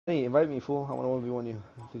Hey, invite me, fool. I want to 1v1 you.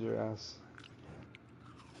 Get your ass.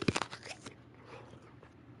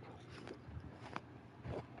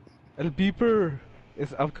 El Beeper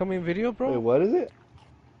is upcoming video, Wait, bro? what is it?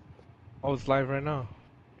 Oh, it's live right now.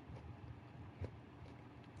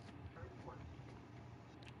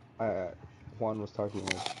 I Juan was talking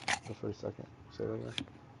like the first second. Say that again.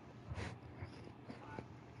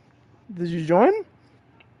 Did you join? Say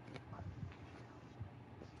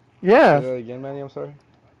Yeah, that again, Manny. I'm sorry.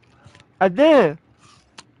 I did.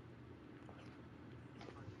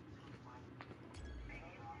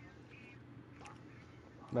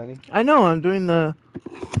 Manny. I know, I'm doing the...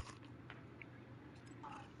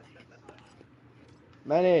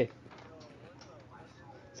 Manny.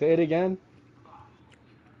 Say it again.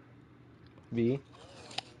 V.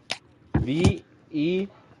 V E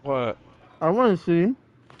What? I want to see.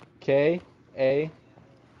 K A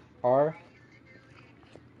R.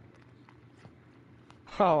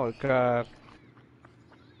 Oh, God.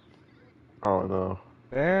 Oh no.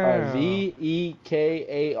 Damn.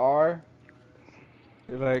 VEKAR.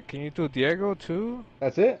 Like, can you do Diego too?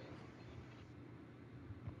 That's it?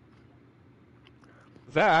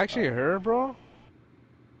 Is that actually Oh. her, bro?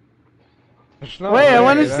 There's no Wait, I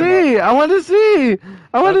want way. to Wait, That, no. see. I want to see.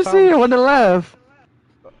 I want that to see. I sounds want to laugh.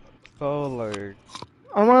 so, like...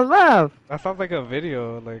 I want to laugh. That sounds like a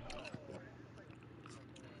video, like...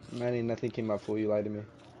 Manny, nothing came out, fool. You lied to me.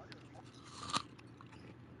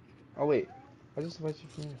 Oh, wait. I just invited you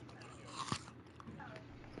from here.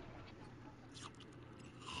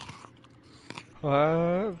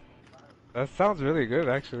 What? That sounds really good,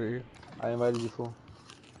 actually. I invited you, fool.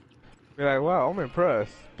 Be like, wow, I'm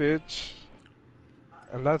impressed, bitch.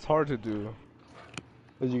 And that's hard to do.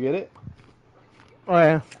 Did you get it? Oh,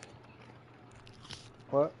 yeah.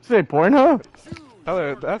 What? Say Pornhub?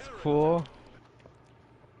 Tyler, that's cool.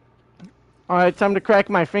 All right, time to crack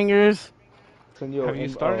my fingers. Send you Have you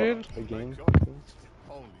started? a game.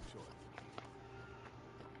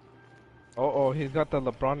 Oh, he's got the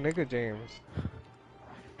LeBron nigga James.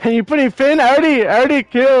 And you putting Finn? I already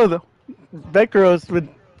killed Beckeros with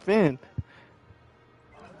Finn.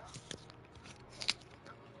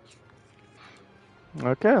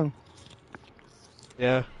 Okay.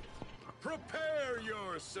 Yeah. Prepare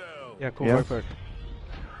yourself. Yeah, cool, Yeah. right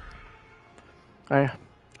back.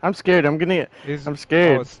 I'm scared. I'm Oh,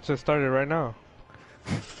 scared. it's just started right now.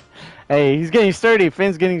 Hey, he's getting sturdy.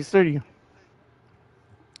 Finn's getting sturdy.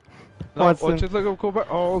 No, Watson. just look up cool back.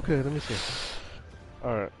 Oh, okay, let me see.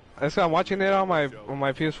 Alright. I'm watching it on my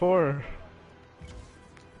PS4.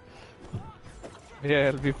 Yeah,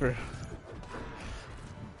 it'll be for...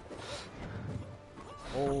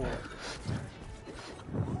 Oh.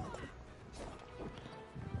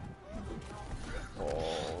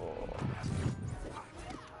 Oh.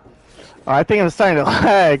 Oh, I think I'm starting to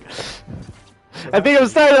lag. I think I'm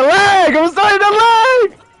starting to lag. I'm starting to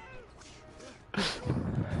lag.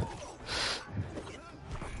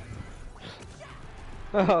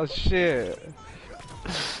 Oh, shit.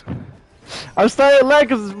 I'm starting to lag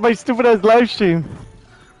because my stupid ass live stream.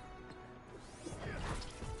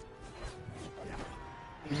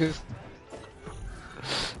 You just...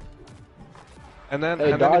 And then,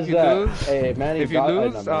 Hey, and then if dodge you that. lose... Hey, Manny, If you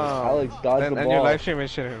lose, not Manny. Alex, dodge the and your ball. live stream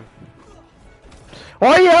is shitting.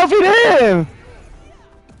 Why are you helping him?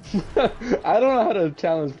 I don't know how to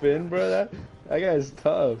challenge Finn, bro. That guy's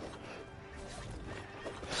tough.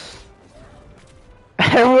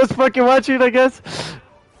 Everyone's fucking watching, I guess.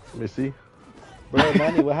 Let me see. Bro,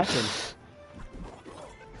 Manny, what happened?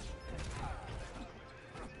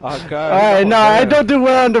 Oh, God. Alright, no, I don't do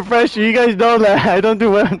well under pressure. You guys know that. I don't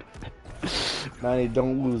do well. Manny,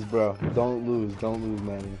 don't lose, bro. Don't lose. Don't lose,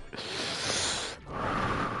 Manny.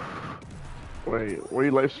 Wait, what are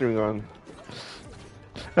you live streaming on?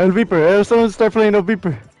 El Beeper. Someone start playing El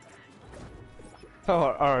Beeper. Oh,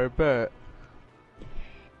 alright, bet.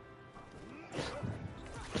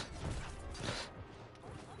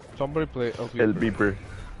 Somebody play El Beeper.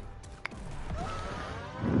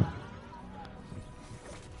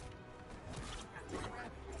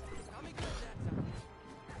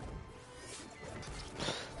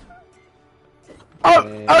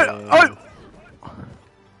 Oh!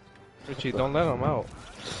 Richie, don't let him out.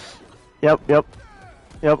 Yep.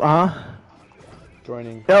 Uh-huh.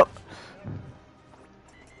 Joining. Yep.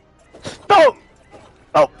 No!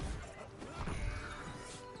 Oh!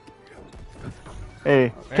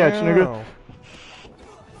 Hey, catch, nigga.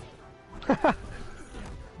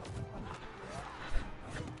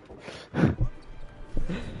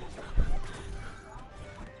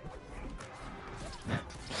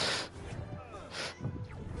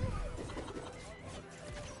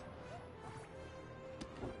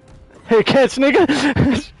 Hey, catch, nigga.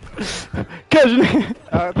 Catch, nigga.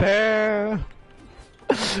 Oh, damn.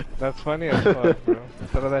 That's funny as fuck, bro.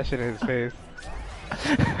 Throw that shit in his face.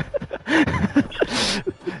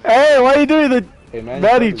 Hey, why are you doing the Hey, man,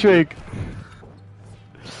 Maddie trick?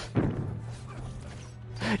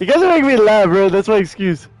 You guys are making me laugh, bro. That's my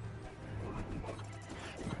excuse.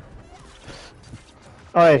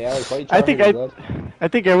 Alright, Hey, Alex, why you I think trying to I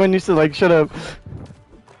think everyone needs to like shut up.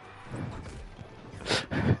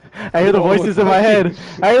 I hear the voices in my head.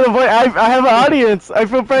 I hear the voice. I have an audience. I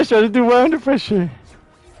feel pressure. I just do well under pressure.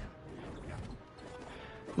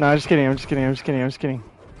 No, I'm just kidding. I'm just kidding. I'm just kidding. I'm just kidding.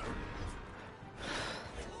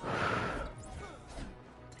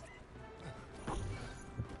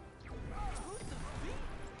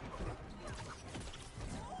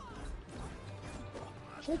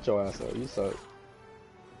 Shut your ass up. You suck.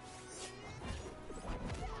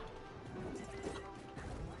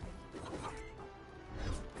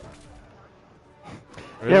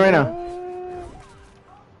 Yeah, right now.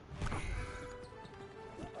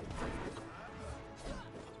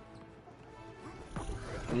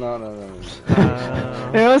 No.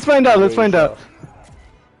 Yeah, let's find out. Let's find out.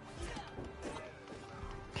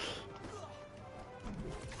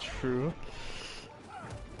 True.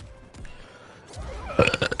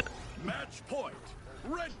 Match point.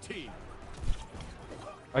 Red team.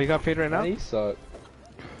 Oh, you got paid right now? Man, you suck.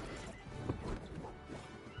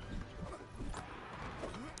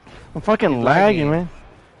 I'm fucking lagging, man.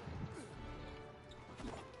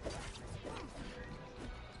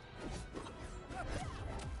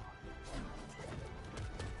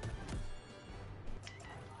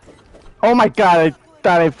 Oh my god, I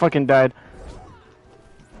thought I fucking died.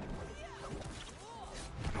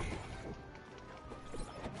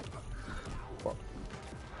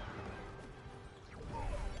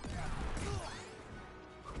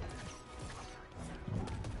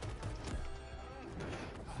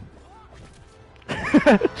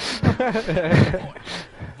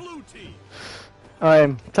 Blue team.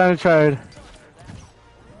 Alright, time to try it.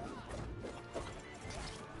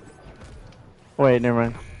 Wait, never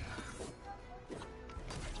mind.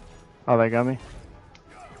 Oh, that got me.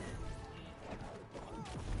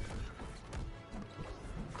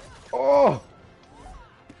 Oh!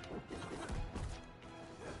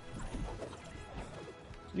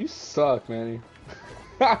 You suck, Manny.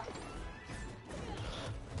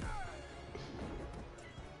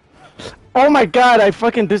 Oh my god, I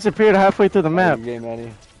fucking disappeared halfway through the map. Good game,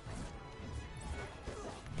 Manny.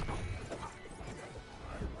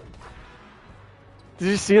 Did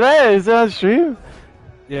you see that? Is that on stream?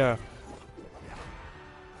 Yeah.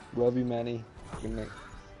 Love you, Manny. Good night.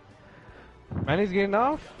 Manny's getting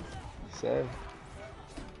off? Sad.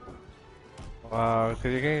 Wow, cause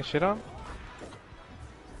you're getting shit on?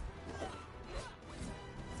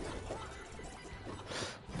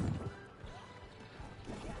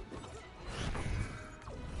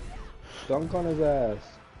 Dunk on his ass.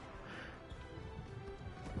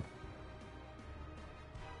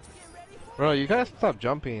 Bro, you gotta stop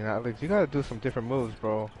jumping, Alex. You gotta do some different moves,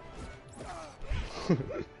 bro. You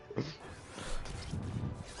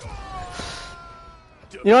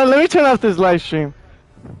know what? Let me turn off this live stream.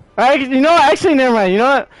 You know what? Actually, never mind. You know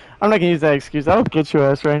what? I'm not gonna use that excuse. I'll get your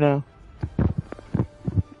ass right now.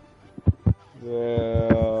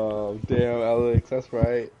 Damn, Alex, that's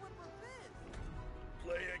right.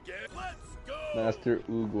 Play again. Let's go. Master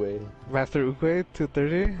Uguay. Master Ukwe,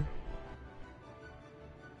 230.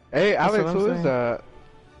 Hey, That's Alex, what I'm who is saying.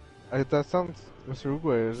 that? That sounds, Mr.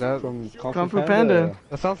 Ukwe, is that? From Kung Fu Panda.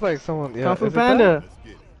 That sounds like someone, yeah. Kung Fu is it that? Panda.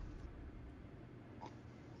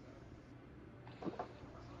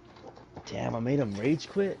 Damn, I made him rage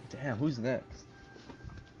quit? Damn, who's next?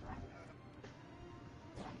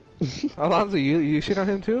 Alonzo, you shit on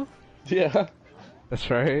him too? Yeah. That's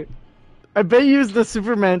right. I bet you used the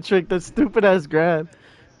Superman trick, that stupid ass grab.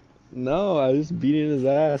 No, I was beating his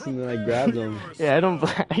ass and then I grabbed him. Yeah, I don't.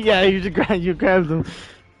 Yeah, you just grabbed him.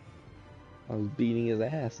 I was beating his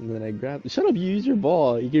ass and then I grabbed. Shut up! You use your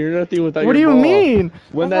ball. You can do nothing without What do your you ball. mean?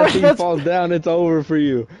 When Of that course thing that's- falls down, it's over for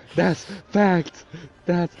you. That's fact.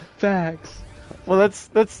 That's facts. Well, that's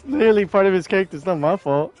literally part of his character. It's not my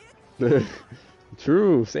fault.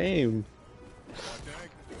 True. Same.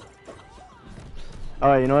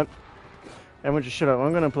 Alright, you know what? Everyone just shut up.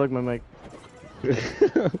 I'm gonna plug my mic.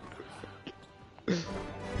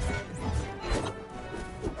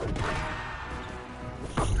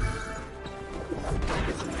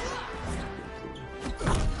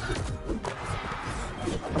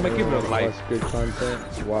 I'm gonna give it a like. Watch good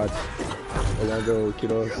content. Watch Orlando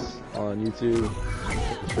Kiddos on YouTube.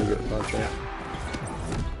 It's really good content.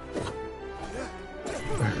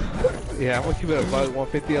 Yeah, I'm gonna keep it a buck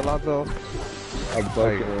 150, Alonzo. A Like,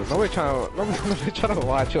 bucket. nobody trying to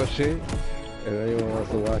watch your shit. If anyone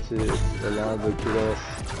wants to watch it, Alonzo Quiroz.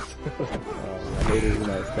 Haters and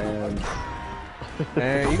my fans.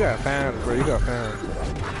 Man, you got fans, bro. You got fans.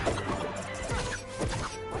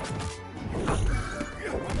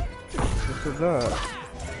 What's up?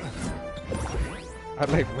 I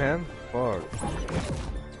like, man. Fuck.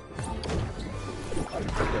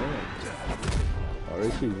 Damn. Oh,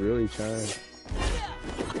 Richie's really trying.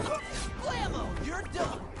 Blammo, you're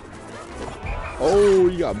done. Oh,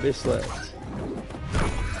 you got bitch slapped.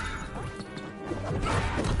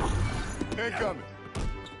 Incoming.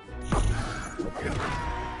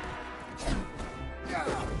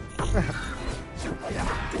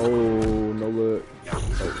 Oh, no look.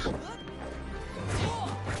 Oh.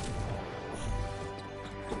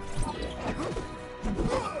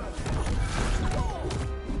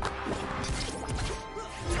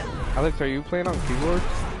 Alex, are you playing on keyboard?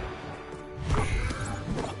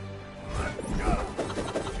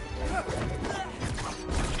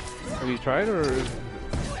 Have you tried, or it's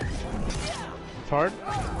hard?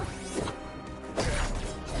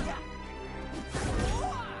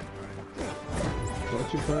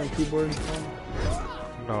 Don't you play on keyboard and phone?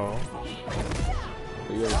 No.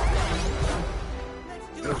 So you gotta-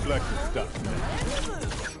 Deflector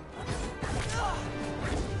stuff.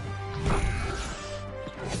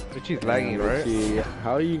 But she's lagging, Man, right? Richie,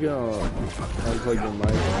 how are you gonna unplug your mic?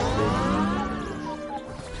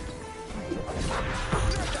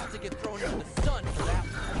 About to get thrown in the sun for that.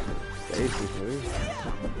 Basically.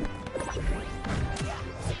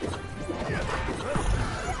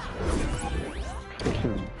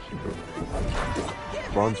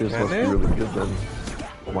 Ron just must be Can it? really good then.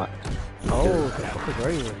 What? Oh, that's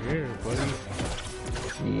right over here, buddy.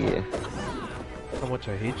 Yeah. How much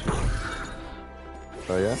I hate you.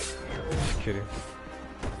 Oh yeah? Just kidding.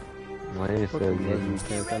 My name says Love you, you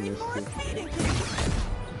Pants. I missed you.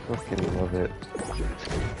 fucking love it.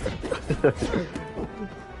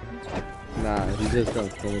 Nah, he just got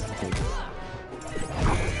close to him.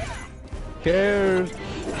 Cares?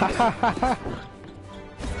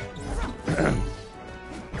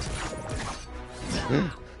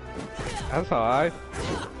 That's how I.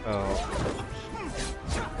 Oh.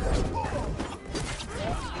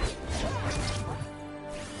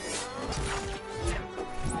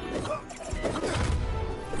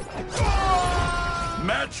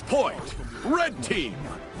 Match point. Red team.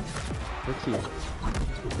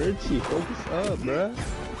 Richie, focus up, bruh.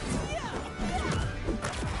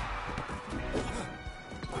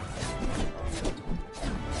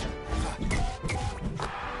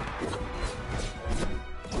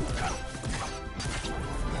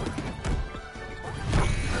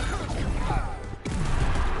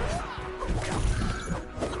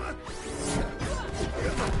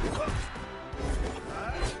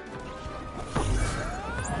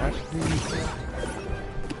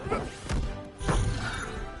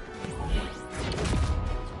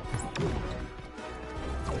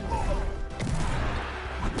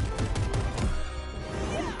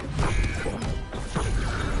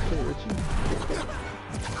 Hey, Richie.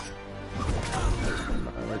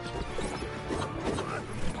 I like you.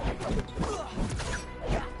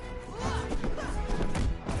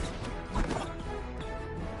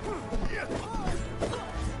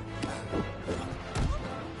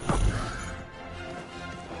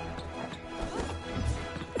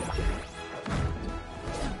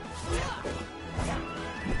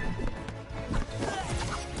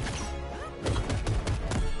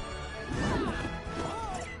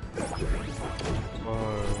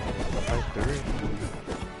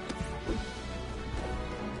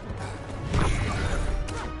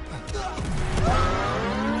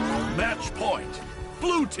 Match point.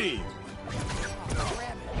 Blue team.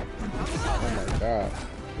 Oh my god.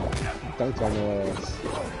 Dunked on your ass.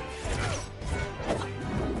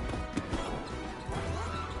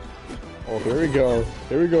 Oh, here we go.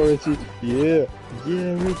 Here we go, Richie. Yeah.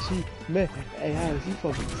 Yeah, Richie. Man, hey, Alex, you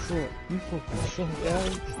fucking suck. You fucking suck,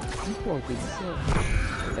 Alex. You fucking suck.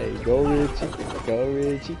 Hey, go, Richie. Go,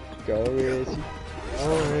 Richie. Go, Richie.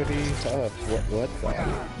 Already. What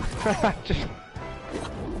the? Just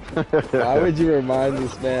Why would you remind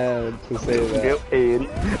this man to say Go that?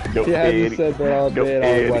 Eddie. Go He hasn't Eddie. said that all Go day, and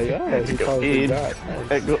I was Eddie. like, oh, he Go probably Eddie.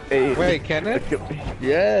 forgot. Go Eddie. wait, can it? Go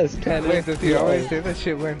Yes, Kenneth. Wait, does he always say that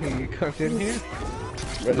shit when he comes in here?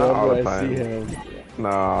 Whenever all the I see time. him.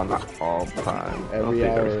 No, not all the time. Every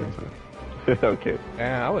I'll take hour. everything. Okay.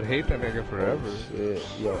 Man, I would hate that nigga forever. Shit.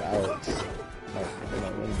 Yo, Alex.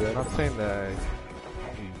 I'm not saying that.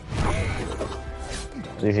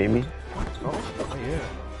 Do you hate me? Oh, yeah.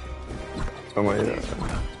 Oh my god.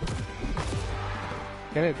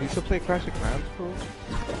 Kenneth, do you still play Clash of Clans, bro?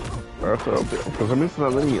 That's what update. For some reason, it's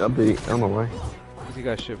not letting me update. I don't know why. Because you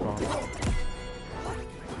got shit wrong.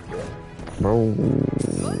 Bro.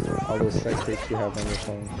 All those sex tapes you have on your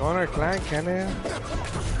phone. Join our clan, Kenneth.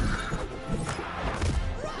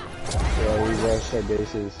 Yeah, we rush our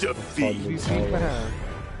bases. Defeat. PC, man.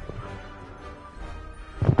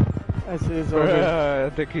 I see it's over. Bruh, I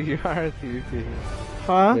think you are TP.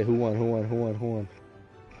 Huh? Wait, who won?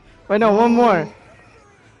 Wait, no, one more.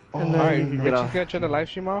 And then Alright, you can get Richie's off. gonna turn the live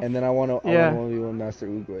stream off? And then I want to Yeah. 1v1 Master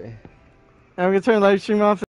Uguay. And we can turn live stream off.